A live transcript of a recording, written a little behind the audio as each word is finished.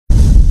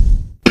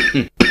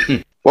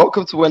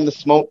Welcome to When the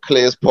Smoke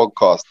Clears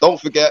podcast. Don't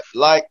forget,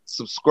 like,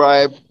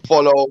 subscribe,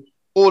 follow,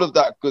 all of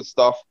that good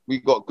stuff. We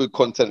got good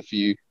content for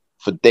you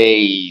for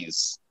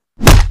days.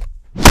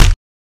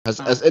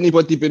 Has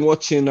anybody been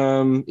watching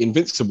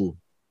Invincible?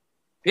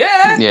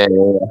 Yeah.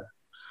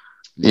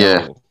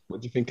 Yeah.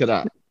 What do you think of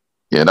that?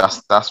 Yeah,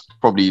 that's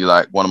probably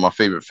like one of my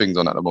favorite things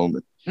on at the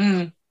moment.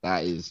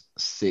 That is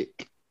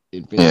sick.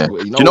 Invincible.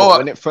 Yeah. You know what?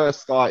 When it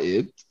first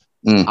started,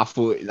 Mm. I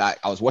thought like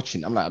I was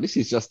watching. I'm like, this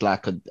is just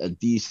like a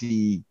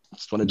DC.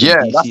 Just one of Yeah,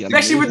 DC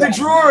especially with the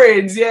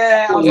drawings.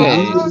 Yeah, I was Yeah, like,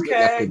 it oh, was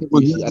okay. like a It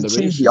was DC really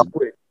animation. cheesy.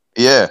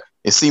 Yeah,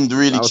 it seemed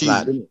really I was cheesy.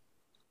 like,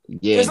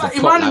 yeah, It was the like- it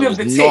plot reminded me line of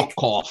The was Tick.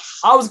 knockoff.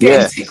 I was getting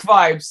Yeah. Tick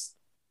vibes.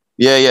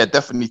 Yeah,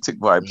 definitely tick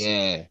vibes. Yeah,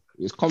 it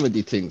was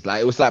comedy things.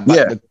 Like it was like,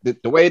 Yeah.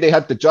 the way they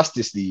had the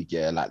Justice League.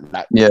 Yeah, like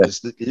Yeah. it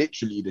was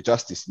literally the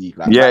Justice League.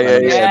 Like Yeah,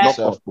 Batman was yeah. on the Knockoff.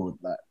 surfboard,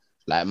 like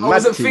I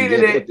wasn't thing,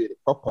 feeling they it. did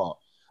proper.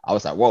 I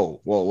was like,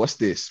 whoa, what's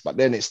this? But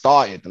then it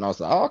started, and I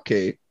was like, oh,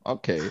 okay.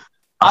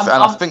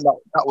 I think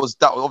that was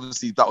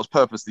obviously that was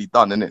purposely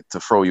done, innit, to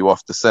throw you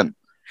off the scent.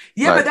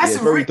 Yeah, Like, but that's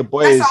yeah, very The that's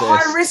Boys a high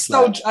esque, risk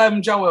like- though,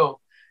 Joel.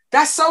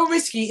 That's so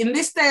risky in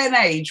this day and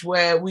age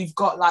where we've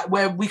got like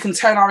where we can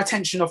turn our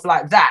attention off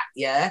like that.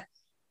 Yeah,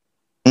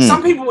 Mm.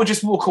 some people will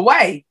just walk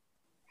away.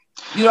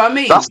 You know what I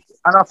mean?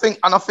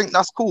 And I think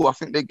that's cool. I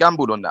think they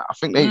gambled on that. I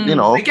think they,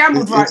 They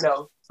gambled right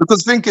though.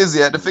 because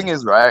the thing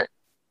is, right,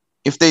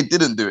 if they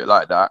didn't do it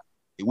like that,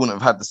 it wouldn't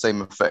have had the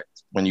same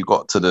effect when you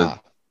got to the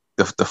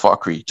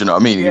fuckery. Do you know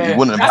what I mean? Yeah, It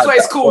wouldn't have that's had why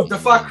it's that. called the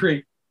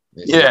fuckery.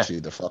 It's Yeah. literally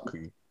the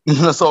fuckery.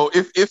 So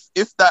if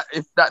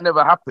that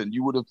never happened,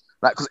 you would have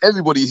like, because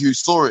everybody who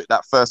saw it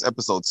that first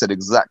episode said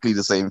exactly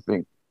the same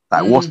thing.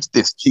 Like, what's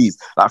this cheese?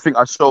 Like, I think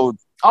I showed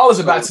I was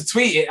about to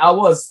tweet it. I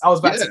was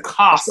about to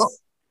cast.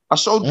 I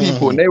showed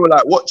people and they were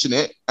like watching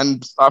it,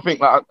 and I think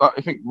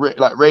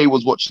Ray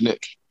was watching it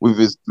he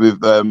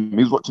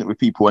was watching it with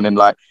people, and then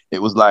like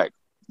it was like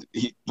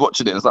he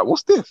watching it and it's like,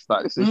 what's this?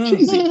 Like, this is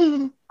cheesy.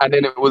 And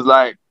then it was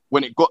like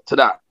when it got to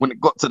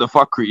the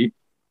fuckery,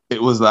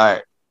 it was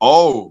like,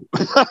 oh.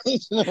 Do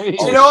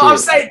you know what I'm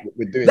saying?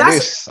 We're doing That's-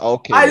 this.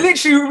 Okay. I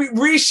literally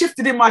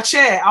reshifted in my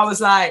chair. I was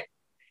like,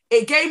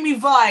 it gave me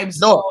vibes.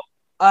 No.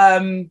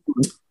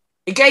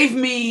 It gave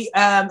me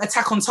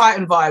Attack on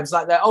Titan vibes,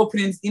 like the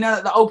opening,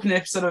 the opening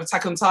episode of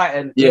Attack on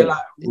Titan. Yeah. You're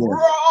like,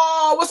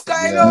 raw, what's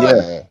going on?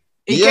 Yeah.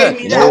 It Yeah. gave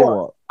me You that. know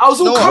what? I was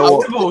all No,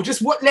 comfortable,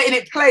 just letting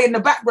it play in the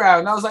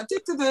background. I was like,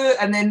 "Duh-duh-duh,"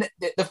 and then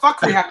the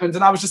fuckery happened,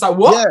 and I was just like,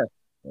 what?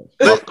 Yeah.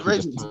 Fuckery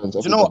just turns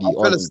Do you know what? I everybody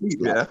fell on. asleep,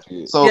 yeah?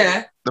 Like, So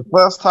Yeah. the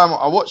first time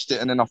I watched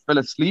it and then I fell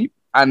asleep,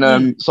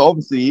 and so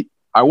obviously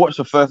I watched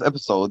the first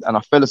episode and I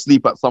fell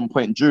asleep at some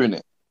point during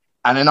it,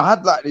 and then I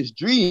had like this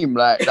dream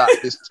like that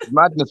this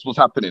madness was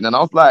happening, and I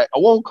was like, I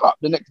woke up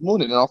the next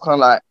morning and I was kind of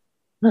like,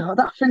 man,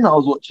 that thing I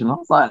was watching, I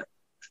was like,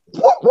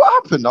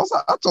 what happened? I was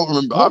like, I don't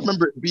remember. I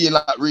remember it being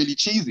like really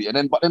cheesy,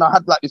 but then I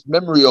had like this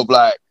memory of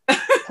like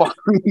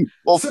fuckery,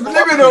 of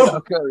Subliminal. fuckery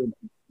occurring.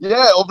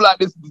 Yeah, of like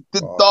this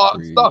dark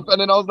Fuckery. stuff,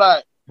 and then I was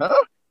like, huh?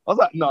 I was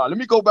like, nah, let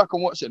me go back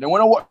and watch it. And then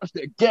when I watched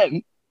it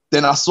again,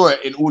 then I saw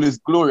it in all its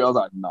glory. I was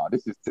like, nah,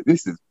 this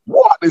is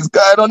what is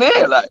going on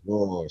here? Like,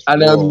 gosh,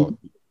 and God.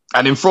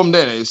 and then from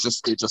then it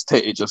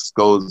just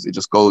goes.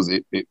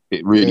 It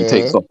really Yeah.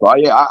 takes off.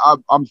 But yeah,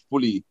 I'm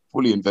fully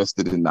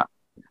invested in that.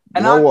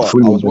 And you know I- what?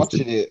 Fully I was invested.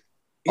 watching it.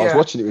 I Yeah. was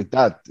watching it with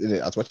Dad.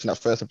 Innit? I was watching that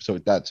first episode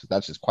with Dad. So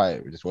Dad's just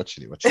quiet. We're just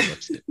watching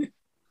it.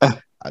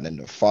 And then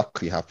the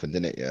fuckery happened,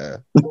 innit? Yeah.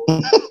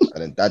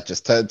 And then Dad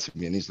just turned to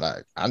me and he's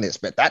like, I didn't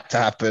expect that to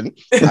happen.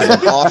 And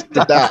then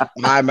after that,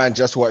 my man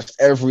just watched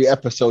every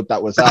episode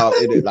that was out,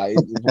 innit? Like, he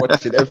was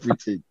watching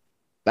everything.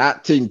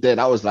 That thing then,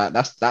 I was like,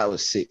 that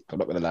was sick. I'm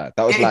not gonna lie.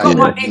 That was It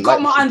like,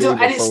 got my under,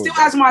 and it still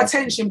has my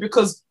attention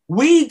because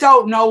we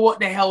don't know what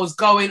the hell is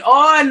going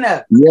on.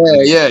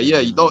 Yeah.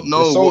 You don't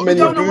know. There's so what- many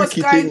don't know what's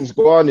spooky going- things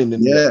going in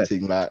Yeah. that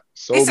thing. Like,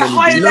 so It's a many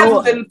higher things.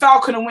 level than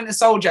Falcon and Winter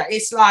Soldier.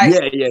 It's like,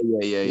 Yeah.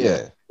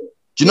 Yeah.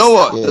 Do you know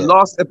what? Yeah. The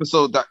last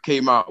episode that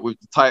came out with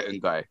the Titan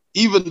guy,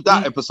 even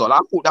that episode, I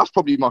thought that's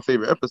probably my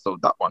favorite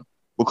episode, that one.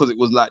 Because it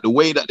was like the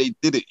way that they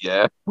did it,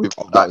 yeah. With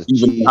Oh, that like, was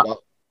even cheap. that,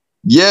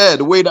 yeah,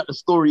 the way that the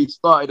story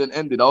started and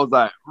ended, I was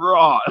like,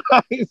 raw.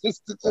 It's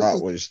just That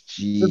was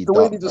G. the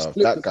way they just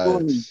flip That the guy.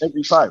 story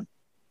every time.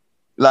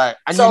 Like,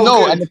 and So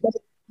good.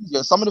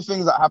 and some of the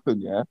things that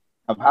happen,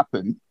 have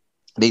happened.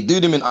 They do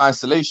them in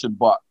isolation,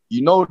 but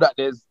you know that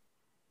there's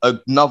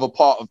another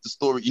part of the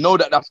story. You know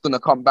that that's gonna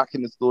come back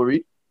in the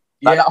story.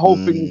 Like that whole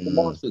thing with the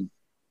Martian.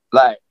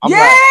 Like, I'm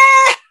yeah.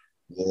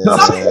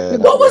 Yeah,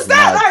 What was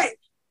that? mad. Like,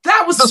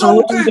 that was Just so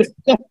one- good.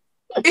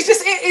 It's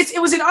just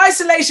it was in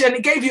isolation and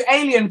it gave you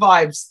alien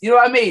vibes. You know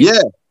what I mean?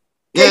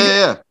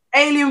 Yeah.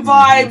 Alien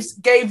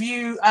vibes gave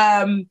you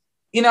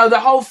the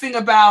whole thing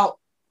about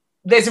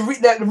there's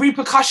the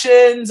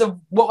repercussions of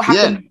what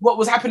happened, what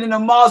was happening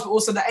on Mars, but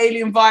also the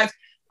alien vibes.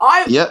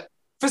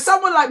 For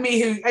someone like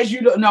me who, as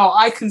you know,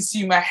 I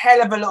consume a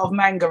hell of a lot of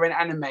manga and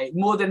anime,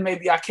 more than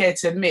maybe I care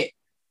to admit.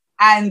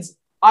 And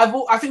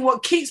I think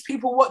what keeps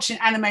people watching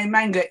anime and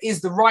manga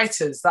is the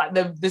writers. Like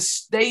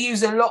they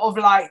use a lot of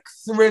like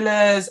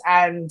thrillers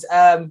and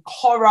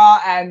horror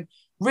and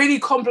really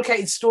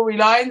complicated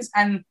storylines,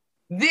 and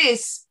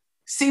this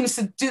seems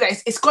to do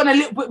that. It's gone a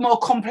little bit more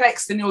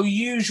complex than your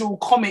usual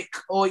comic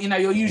or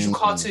your usual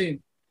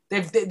cartoon.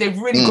 They've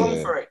really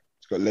gone for it.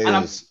 It's got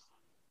layers,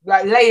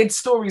 like layered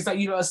stories, like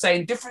you lot are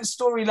saying, different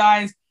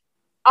storylines.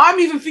 I'm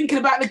even thinking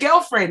about the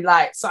girlfriend,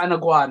 like Saturn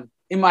Aguan.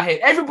 In my head,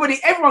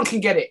 everyone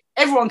can get it.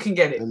 Everyone can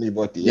get it.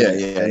 Anybody, yeah.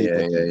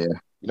 You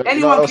know,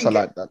 anyone else can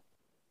I like that.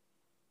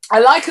 I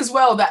like as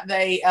well that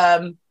they.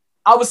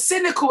 I was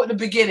cynical at the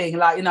beginning,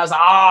 like I was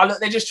like, look,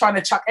 they're just trying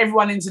to chuck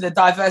everyone into the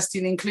diversity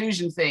and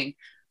inclusion thing.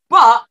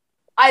 But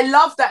I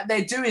love that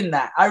they're doing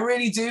that. I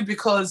really do,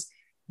 because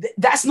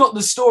that's not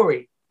the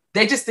story.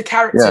 They're just the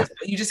characters. Yeah.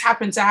 You just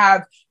happen to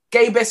have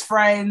gay best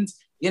friend.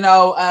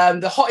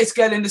 The hottest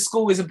girl in the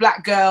school is a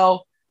black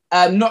girl.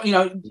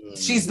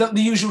 She's not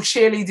the usual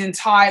cheerleading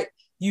type.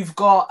 You've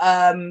got,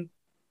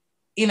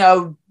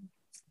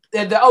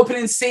 the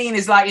opening scene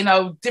is like,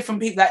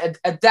 different people, like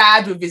a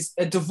dad with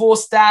a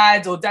divorced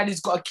dad, or dad who's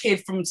got a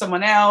kid from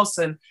someone else.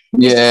 And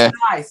it's just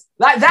nice.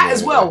 Like that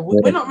as well.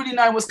 We're not really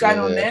knowing what's going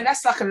on there.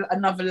 That's like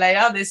another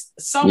layer. There's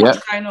so much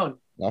going on.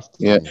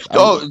 Yeah.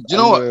 Oh, do you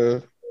know what?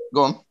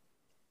 Go on.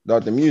 No,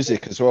 the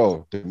music as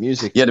well. The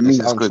music. Yeah, the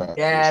music's good.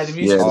 Yeah, the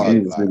music's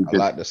good. I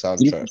like the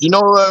soundtrack.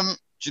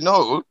 Do you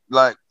know,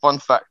 like, fun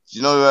fact,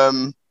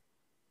 the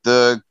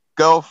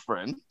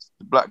girlfriend,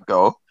 the black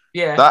girl,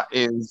 that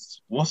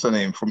is, what's her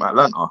name, from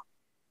Atlanta?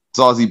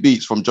 Zazie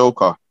Beetz from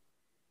Joker.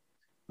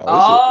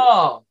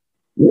 Oh.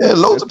 Yeah,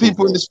 loads of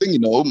people in this thing,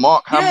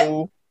 Mark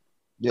Hamill.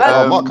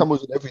 Yeah, Mark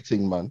Hamill's in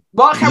everything, man.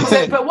 Mark Hamill's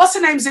in it, but what's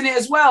her name's in it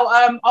as well?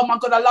 Oh my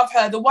God, I love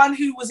her. The one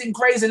who was in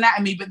Grey's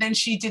Anatomy, but then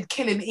she did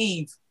Killing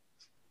Eve.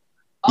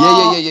 Yeah.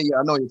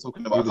 I know what you're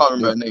talking about. I can't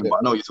remember her name, but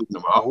I know what you're talking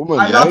about.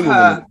 I love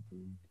her.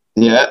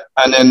 Yeah,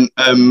 and then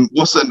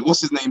what's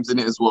his name's in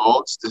it as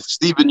well?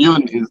 Stephen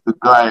Yeun is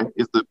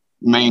the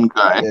main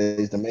guy. Yeah,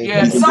 he's the main.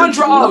 Yeah,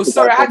 Sandra Oh.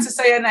 Sorry, I had to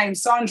say her name.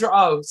 Sandra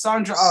Oh.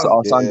 Sandra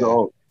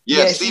Oh.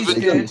 Yeah,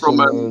 Stephen Yeun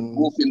from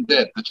Walking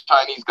Dead, the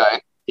Chinese guy.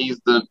 He's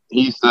the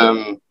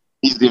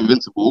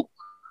Invincible.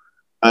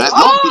 There's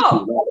lots of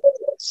people.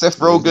 Seth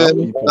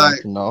Rogen,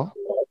 like no.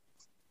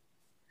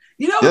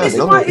 It's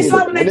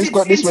like when they did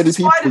Into the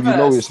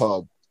Spider-Verse. It's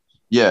hard.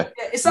 Yeah,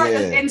 it's like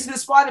Into the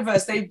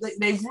Spider-Verse.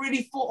 They've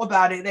really thought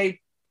about it.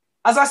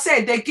 As I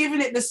said, they're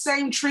giving it the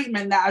same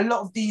treatment that a lot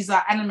of these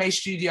anime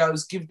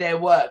studios give their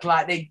work.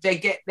 Like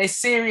they're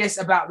serious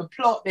about the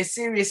plot. They're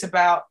serious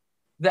about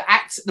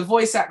the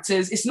voice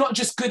actors. It's not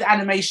just good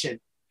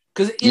animation,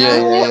 because in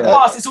the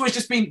past it's always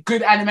just been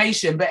good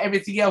animation, but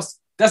everything else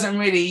doesn't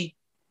really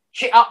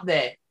hit up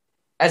there,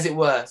 as it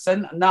were. So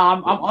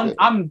no,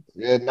 I'm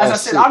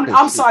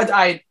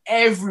side-eyeing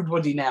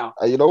everybody now.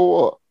 You know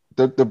what?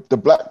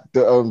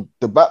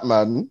 The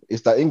Batman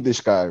is that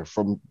English guy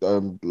from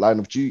Line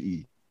of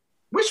Duty.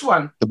 Which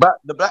one? The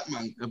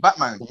Batman.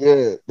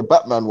 Yeah, the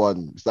Batman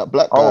one. It's that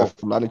black guy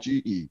from Line of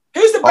Duty.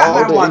 Who's the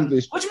Batman one?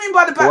 English. What do you mean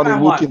by the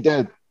Batman one?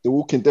 The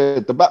Walking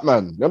Dead. The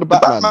Batman. You know the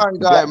Batman. The Batman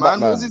guy, man.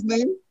 What's his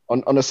name?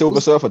 On a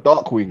Silver Surfer,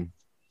 Darkwing.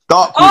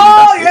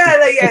 Oh yeah.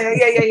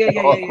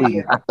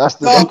 That's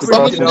the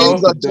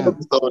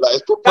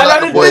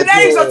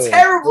names are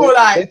terrible.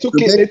 Like they took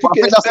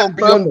it a step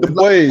beyond the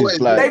boys.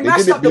 Like they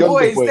mashed up the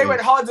boys. They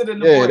went harder than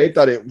the boys. Yeah, they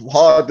done it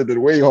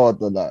way harder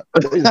than that.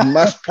 They just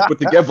mashed people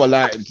together.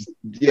 Like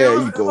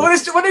you go.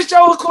 What does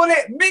Joel call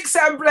it? Mix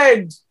and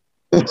blend.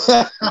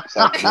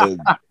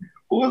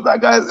 What was that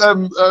guy's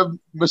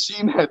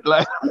machine head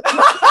like?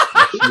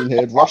 Machine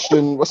head,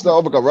 Russian. What's that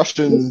other guy?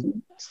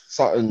 Russian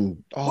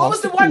something. What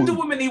was the Wonder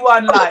Woman-y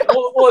one like?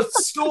 or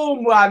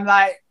Storm one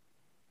like?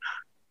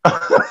 They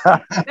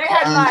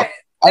had like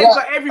they've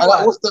got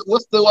everyone.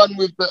 What's the one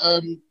with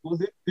the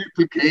was it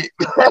Duplicate?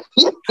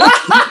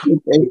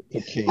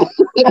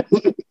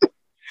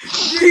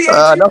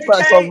 That's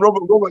like some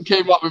Robert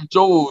came up with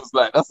Joel's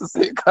like that's the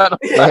same kind of.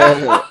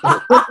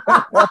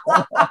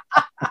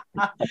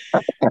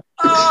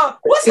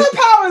 What's her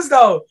powers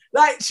though?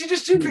 Like she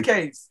just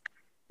duplicates.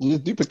 You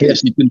just duplicate. Yeah,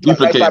 she can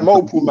duplicate. Like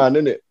multiple man,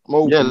 innit?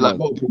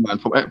 Multiple man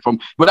from.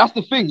 But that's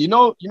the thing,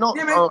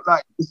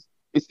 like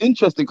it's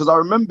interesting because I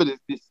remember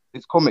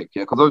this comic,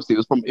 because obviously it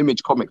was from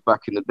Image Comics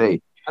back in the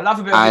day. I love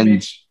a bit of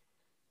Image.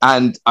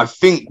 And I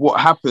think what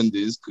happened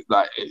is,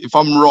 like, if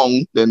I'm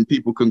wrong, then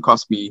people can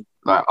cuss me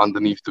like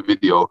underneath the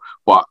video.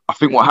 But I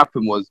think what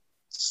happened was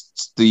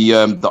the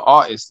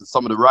artists and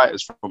some of the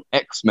writers from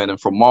X-Men and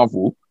from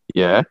Marvel,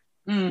 they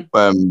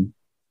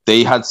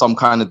had some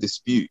kind of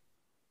dispute.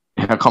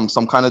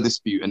 Some kind of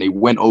dispute, and they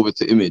went over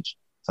to Image.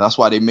 So that's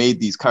why they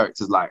made these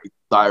characters like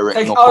direct.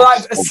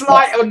 Like a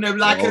slight on them,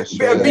 like a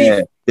bit of beef.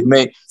 Yeah. They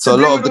made so a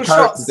lot of the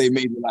characters they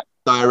made were like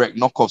direct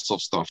knockoffs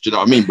of stuff. Do you know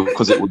what I mean?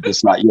 Because it was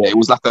just like it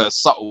was like a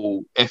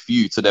subtle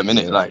fu to them,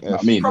 innit? Like, you know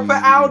what I mean? Proper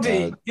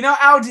Audi. You know,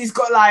 Audi's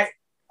got like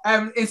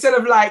instead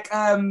of like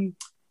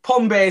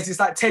Pom Bears, it's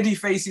like Teddy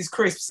Faces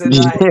crisps, and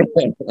like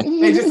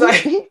they just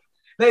like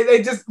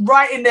They just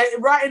right in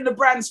the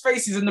brands'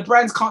 faces, and the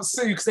brands can't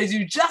sue because they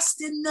do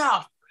just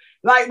enough.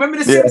 Like, remember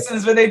the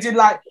Simpsons when they did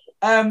like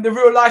the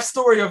real life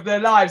story of their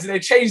lives, and they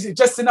changed it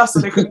just enough so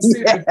they couldn't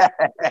sue them.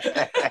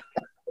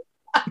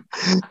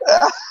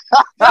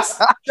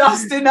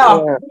 just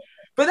enough. Yeah.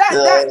 But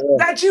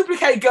that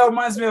duplicate girl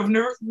reminds me of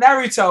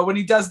Naruto when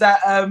he does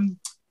that.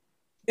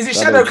 Is it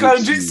Shadow Clone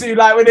Jutsu?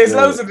 Like when there's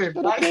loads of him.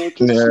 Like,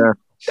 Shadow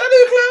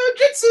Clone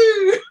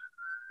Jutsu.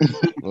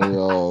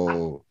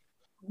 Oh.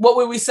 What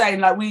were we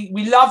saying? Like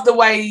we love the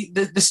way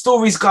the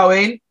story's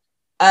going.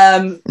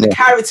 The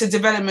character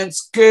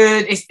development's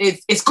good.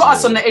 It's got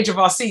us on the edge of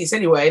our seats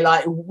anyway.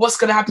 Like, what's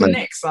gonna happen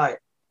next? Like,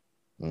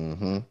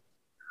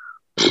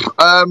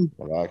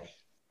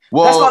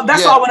 well,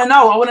 that's what I want to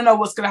know. I want to know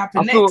what's gonna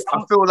happen next.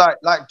 I feel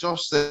like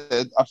Josh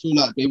said. I feel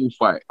like they will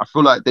fight. I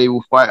feel like they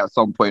will fight at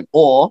some point.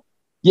 Or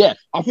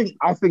I think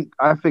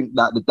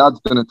that the dad's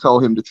gonna tell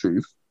him the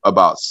truth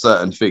about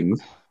certain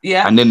things.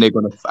 Yeah, and then they're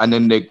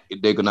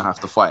gonna have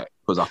to fight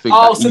because I think.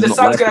 Oh, so the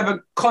son's gonna have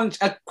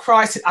a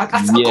crisis. I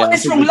got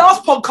this from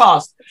last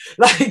podcast.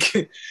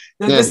 Like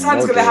the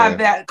son's gonna have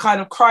that kind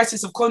of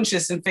crisis of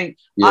conscience and think,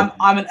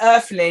 I'm an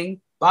Earthling,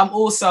 but I'm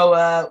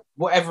also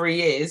whatever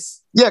he is.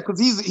 Yeah, because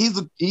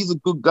he's a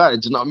good guy.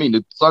 Do you know what I mean?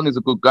 The son is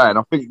a good guy, and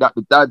I think that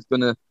the dad's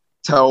gonna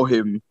tell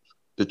him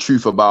the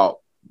truth about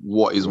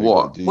what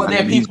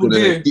their people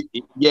do.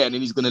 Yeah, and then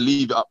he's gonna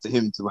leave it up to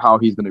him to how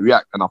he's gonna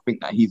react, and I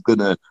think that he's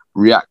gonna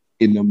react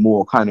in a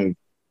more kind of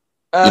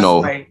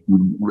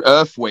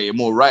earth way, a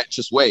more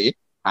righteous way,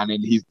 and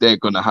then they're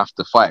gonna have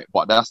to fight.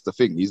 But that's the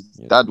thing, his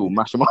dad will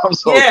mash him up.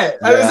 So I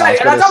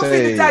don't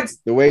think the dad's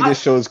the way this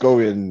show's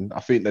going. I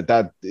think the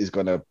dad is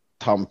gonna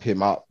thump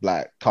him up,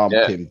 like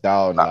him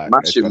down, like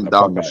mash him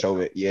down. Show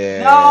it,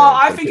 No,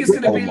 I think it's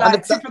gonna be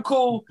like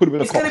typical.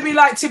 It's gonna be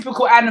like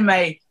typical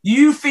anime.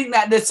 You think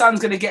that the son's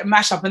gonna get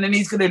mashed up, and then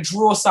he's gonna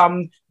draw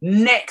some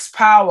next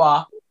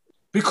power.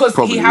 Because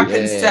he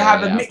happens to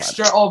have a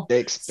mixture of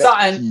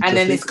something, and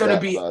then it's going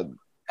to be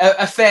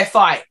a fair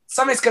fight.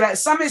 Something's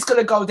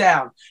gonna go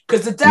down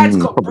because the dad's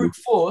got brute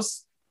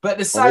force, but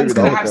the son's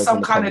going to have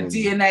some kind of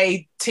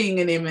DNA thing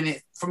in him, and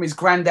it from his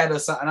granddad or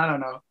something. I don't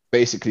know.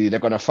 Basically, they're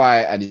going to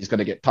fight, and he's going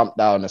to get pumped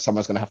down, and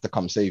someone's going to have to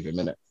come save him,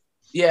 innit?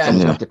 Yeah,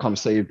 someone's going to have to come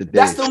save the day.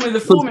 That's normally the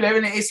formula,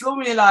 isn't it? It's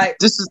normally like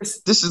this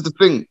is the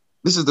thing.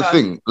 This is the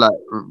thing. Like,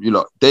 you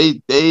know,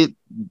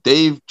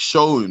 they've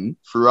shown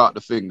throughout the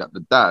thing that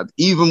the dad,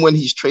 even when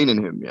he's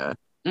training him,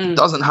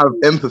 doesn't have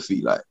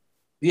empathy. Like,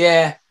 he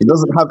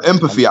doesn't have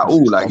empathy at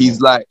all. Like,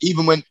 he's like,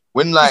 even when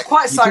like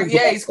he's quite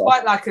he's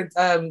quite like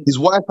a his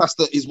wife has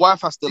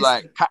to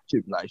like catch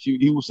him. Like,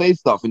 he will say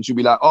stuff, and she'll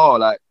be like, oh,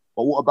 like,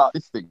 but what about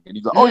this thing? And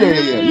he's like, oh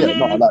yeah.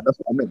 No, like, that's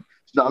what I meant.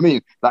 You know what I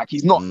mean? Like,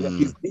 he's not like,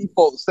 his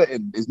default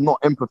setting is not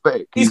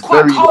empathetic. He's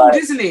quite very, cold,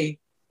 isn't he?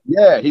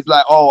 Yeah, he's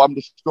like, oh, I'm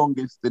the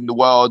strongest in the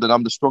world, and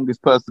I'm the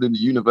strongest person in the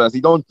universe. He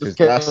don't just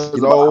care.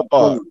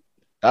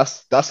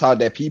 That's how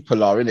their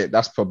people are, innit?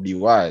 That's probably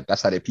why.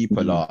 That's how their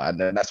people are, and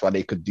then that's why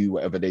they could do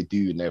whatever they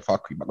do in their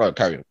fuckery. But go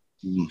carry on.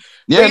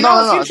 Yeah,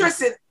 what's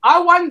interesting? I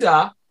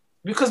wonder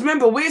because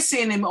remember we're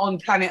seeing him on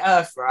planet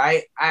Earth,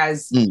 right?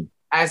 As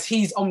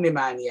he's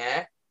Omni-Man,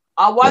 yeah.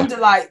 I wonder,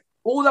 like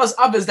all those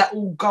others that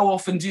all go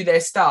off and do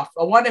their stuff.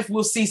 I wonder if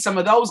we'll see some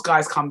of those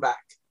guys come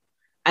back,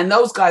 and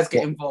those guys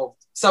get involved.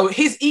 So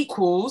his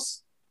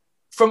equals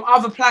from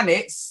other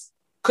planets,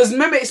 because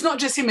remember, it's not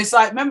just him. It's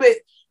like, remember,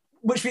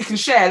 which we can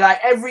share. Like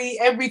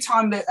every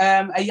time that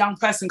a young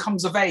person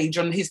comes of age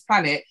on his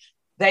planet,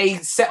 they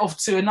set off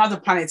to another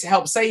planet to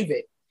help save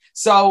it.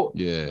 So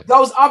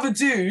those other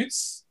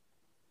dudes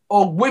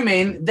or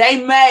women,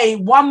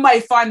 one may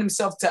find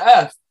themselves to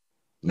Earth.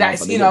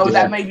 That's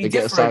that may be different.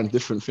 Get assigned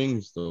different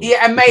things though.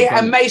 Yeah,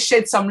 and may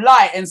shed some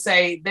light and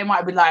say they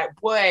might be like,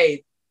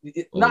 boy,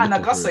 not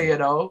Nagasa, you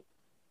know.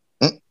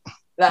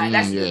 Like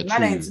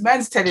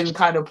man's telling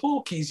kind of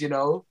porkies, you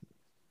know.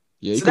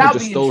 Yeah, you could have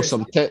just stole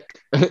some tech,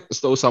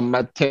 stole some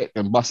mad tech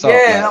and bust out.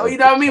 Yeah, like, you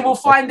know what I mean? We'll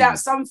find out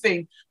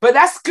something. But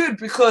that's good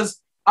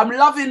because I'm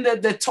loving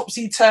the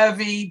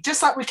topsy-turvy,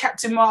 just like with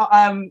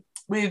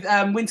with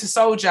Winter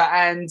Soldier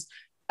and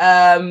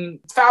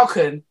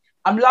Falcon.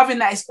 I'm loving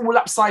that it's all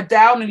upside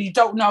down and you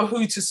don't know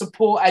who to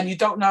support and you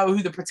don't know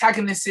who the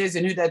protagonist is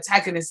and who the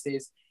antagonist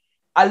is.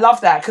 I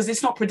love that because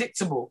it's not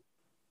predictable.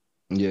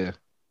 Yeah.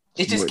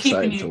 It's just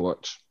keeping you to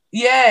watch.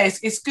 Yeah,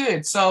 it's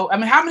good. So, I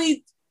mean, how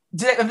many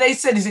have they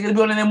said? Is it going to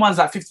be one of them ones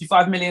like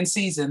 55 million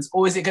seasons,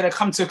 or is it going to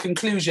come to a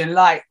conclusion?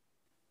 Like,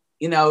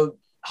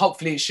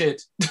 hopefully it should.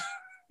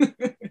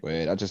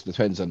 Well, that just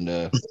depends on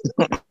the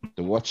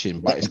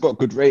watching, but it's got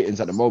good ratings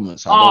at the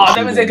moment. So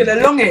that means they're going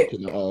to long it.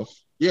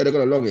 Yeah, they're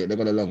going to long it. They're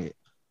going to long it.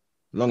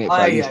 Long it for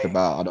at least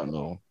about, I don't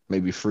know,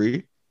 maybe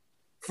 3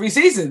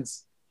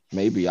 seasons.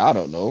 Maybe, I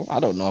don't know. I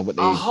don't know what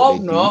they. I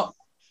hope not.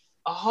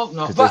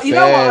 But you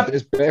know what?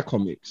 There's bear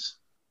comics.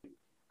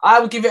 I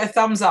would give it a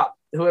thumbs up.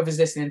 Whoever's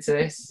listening to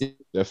this.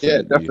 Definitely.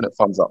 Yeah, definite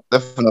thumbs up.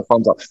 Definite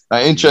thumbs up.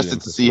 I'm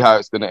interested to see how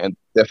it's going to end.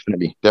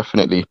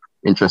 Definitely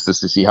interested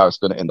to see how it's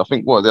going to end. I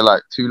think, what, are there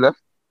like 2 left?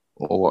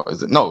 Or what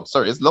is it? No,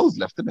 sorry, it's loads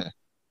left, isn't there?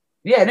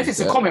 Yeah, and if it's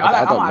a comic,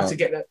 I might have to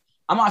get that.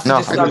 I might have to No,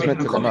 just I start It's agree. reading meant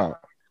the to come comic.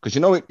 out because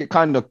you know it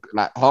kind of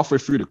like halfway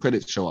through the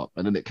credits show up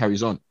and then it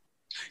carries on.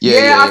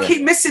 Yeah, I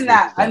keep missing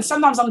that, and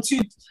sometimes I'm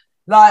too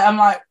I'm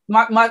like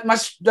my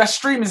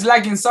stream is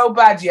lagging so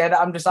bad, yeah, that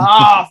I'm just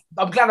like,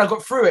 I'm glad I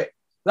got through it.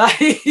 Like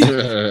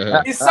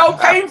it's so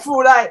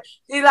painful. Like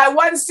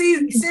one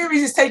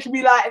series is taking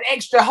me like an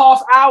extra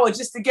half hour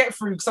just to get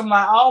through because I'm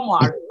like, oh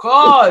my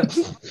god,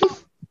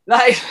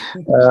 like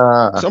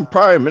It's on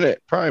Prime, innit?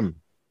 Prime.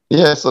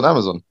 Yeah, it's on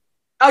Amazon.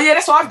 oh yeah,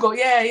 that's what I've got.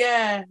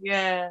 Yeah.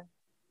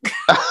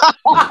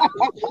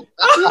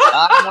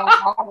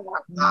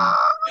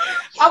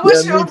 I'm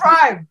watching it on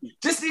Prime.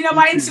 Just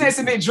my internet's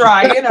a bit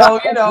dry, you know.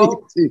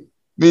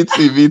 Me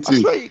too.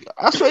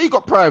 I swear you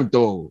got Prime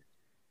though.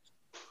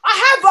 I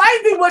have, but I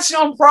ain't been watching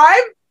on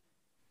Prime.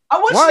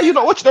 Why are you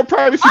not watching on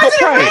Prime if you got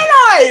Prime? I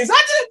didn't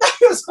know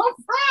it was on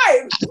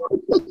Prime.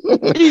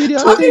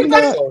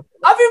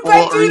 I've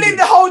been doing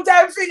the whole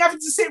damn thing, having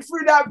to sit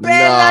through that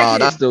bare lagging.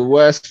 That's the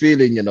worst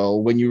feeling,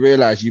 when you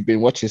realize you've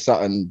been watching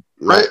something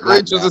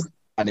Rachel's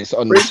and it's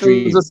on the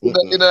stream. Just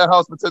in her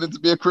house pretending to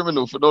be a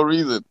criminal for no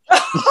reason.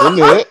 I'm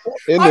like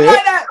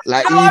that.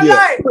 Like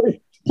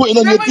idiot. Putting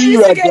on your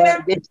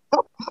D-rag.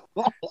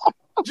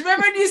 Do you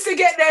remember when you used to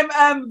get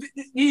them?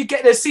 You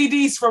get the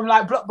CDs from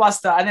like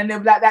Blockbuster, and then they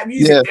like that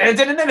music.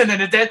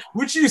 Yeah.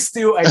 Would you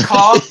steal a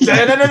car?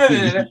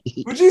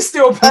 Would you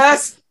steal a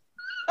purse?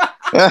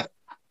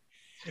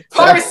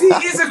 Piracy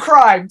is a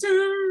crime.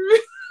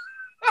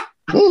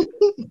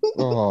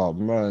 Oh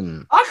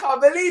man, I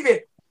can't believe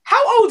it.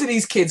 How old are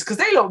these kids? Because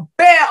they look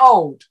bare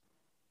old.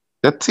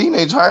 They're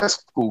teenage high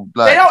school.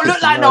 They don't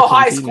look like no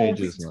high school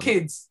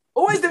kids.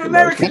 Always the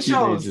American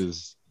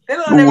shows. They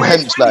look like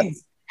they're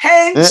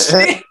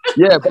hench.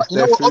 Yeah, but you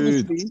know what?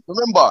 Obviously,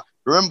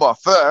 remember.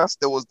 First,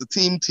 there was the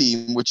team,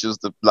 which is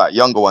the like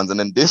younger ones, and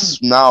then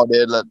this now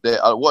they're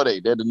what are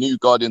they? They're the new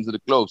Guardians of the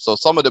Globe. So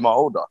some of them are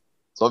older.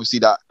 So obviously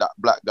that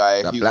black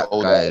guy, that black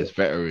older. Guy is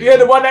veteran. Yeah,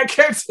 the one that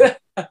kept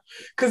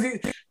because he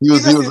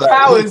was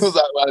like,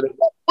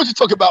 what you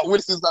talking about?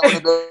 Wilson's like one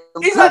of them.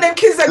 He's like them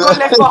kids that got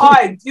left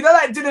behind. We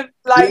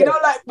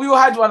all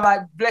had one,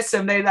 like, bless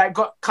them, they like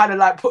got kind of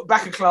like put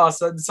back a class,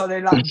 and so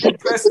they like good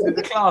person in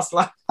the class,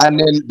 like. And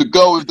then the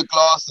girl with the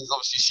glasses,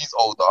 obviously she's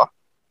older.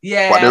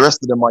 Yeah. But the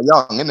rest of them are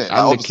young, innit?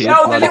 Like, the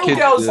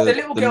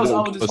little girl's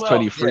old as well.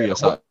 23 or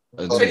something.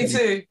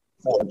 22.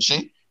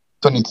 She?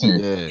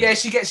 22. Yeah,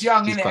 she gets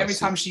young, innit? Every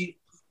time she.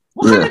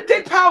 What kind of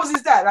dead powers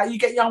is that? Like, you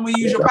get young when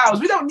you use your powers.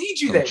 We don't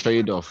need you then.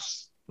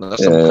 Trade-offs. No,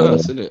 that's some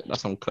curse, isn't it?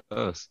 That's some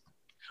curse.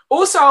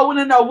 Also, I want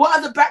to know, what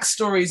are the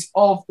backstories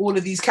of all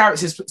of these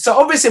characters? So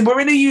obviously,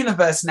 we're in a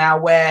universe now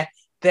where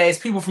there's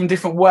people from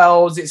different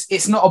worlds.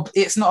 It's not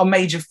a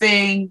major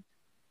thing.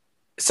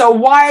 So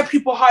why are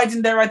people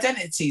hiding their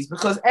identities?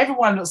 Because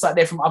everyone looks like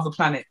they're from other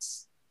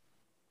planets.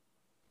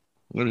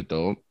 No, they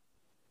don't.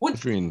 What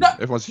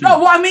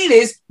I mean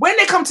is, when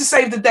they come to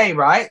save the day,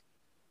 right?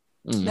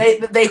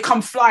 They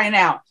come flying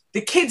out.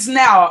 The kids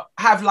now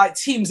have like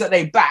teams that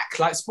they back,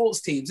 like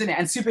sports teams, innit?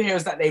 And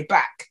superheroes that they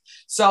back.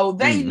 So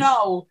they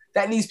know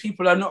that these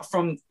people are not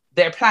from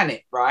their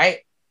planet, right?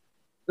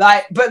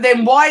 Like, but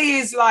then why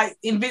is like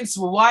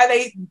Invincible? Why are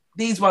they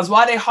these ones?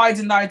 Why are they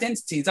hiding their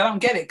identities? I don't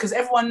get it, because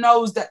everyone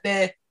knows that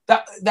they're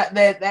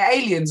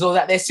aliens or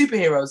that they're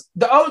superheroes.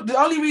 The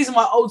only reason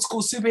why old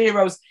school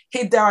superheroes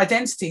hid their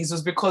identities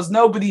was because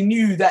nobody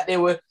knew that there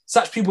were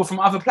such people from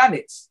other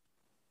planets.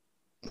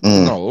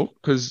 No,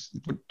 because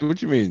what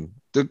do you mean?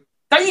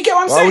 Don't you get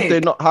what I'm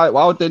saying?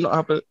 Why would they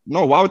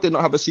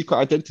not have a secret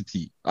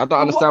identity? I don't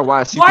understand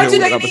why a secret why do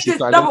they need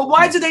but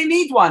why do they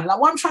need one? Like,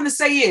 what I'm trying to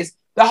say is,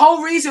 the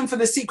whole reason for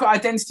the secret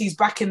identities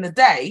back in the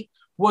day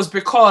was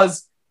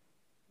because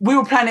we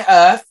were planet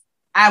Earth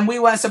and we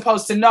weren't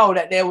supposed to know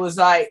that there was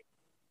like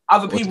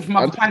other people from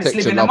other planets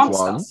living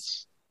amongst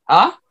us.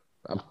 Huh?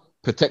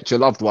 Protect your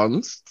loved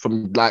ones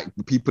from like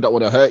the people that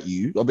want to hurt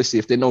you. Obviously,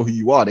 if they know who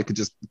you are, they could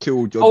just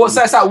kill your.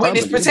 So it's like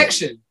witness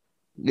protection.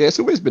 Yeah, it's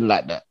always been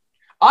like that.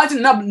 I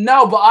didn't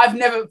know, but I've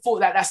never thought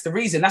that that's the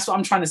reason. That's what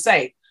I'm trying to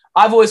say.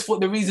 I've always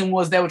thought the reason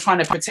was they were trying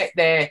to protect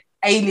their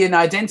alien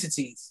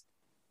identities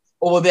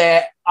or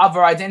their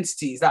other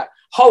identities. Like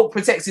Hulk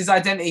protects his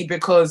identity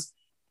because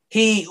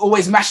he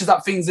always mashes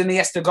up things and he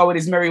has to go on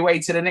his merry way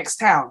to the next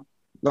town.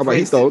 No, but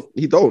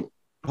he don't.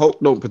 Hulk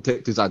don't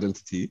protect his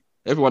identity.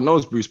 Everyone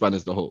knows Bruce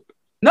Banner's the Hulk.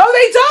 No,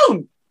 they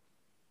don't.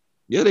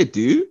 Yeah, they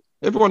do.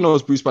 Everyone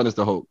knows Bruce Banner's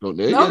the Hulk, don't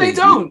they? No, they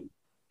don't.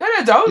 No,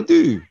 they don't. They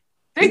do.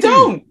 They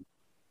don't.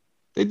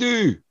 They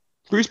do.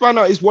 Bruce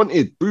Banner is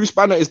wanted. Bruce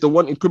Banner is the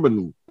wanted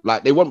criminal.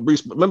 Like, they want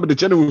Bruce. Remember, the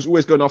general's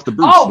always going after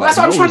Bruce. Oh, that's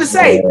what I'm trying to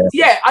say.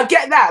 Yeah, I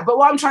get that. But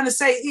what I'm trying to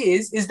say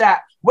is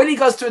that when he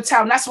goes to a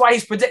town, that's why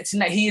he's predicting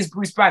that he is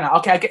Bruce Banner.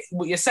 Okay, I get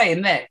what you're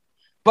saying there.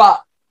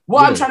 But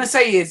what I'm trying to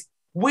say is,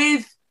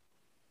 with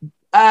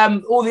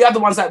all the other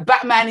ones, like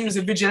Batman, he was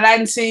a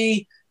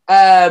vigilante.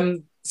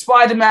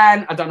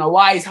 Spider-Man, I don't know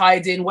why he's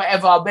hiding,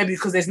 whatever. Maybe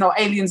because there's no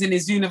aliens in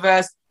his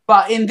universe.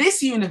 But in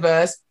this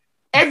universe,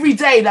 every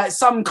day that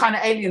some kind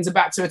of alien's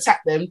about to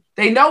attack them,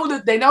 they know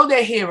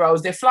they're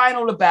heroes. They're flying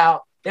all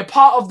about. They're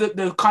part of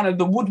the kind of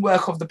the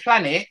woodwork of the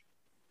planet.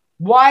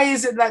 why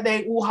is it that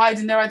they all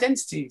hiding their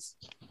identities?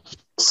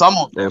 Some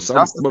of them. Some,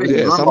 That's the thing.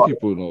 yeah, Remember, some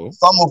people know.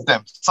 Some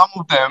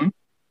of them.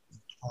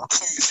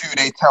 Who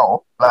they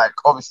tell? Like,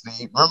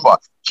 obviously, remember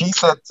she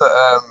said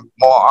to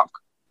Mark,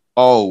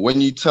 "Oh,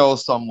 when you tell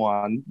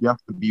someone, you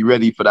have to be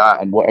ready for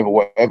that and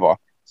whatever."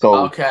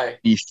 So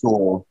be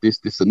sure this,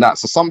 and that.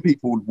 So some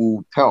people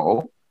will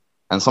tell,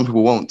 and some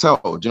people won't tell.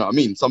 Do you know what I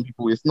mean? Some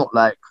people, it's not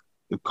like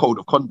the code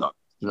of conduct.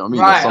 Do you know what I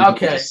mean? Right. Some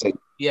people just say,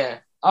 yeah.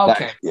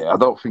 Okay. Like, yeah. I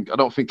don't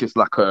think it's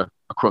like a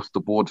across the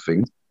board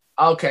thing.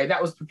 Okay,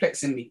 that was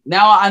perplexing me.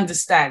 Now I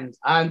understand.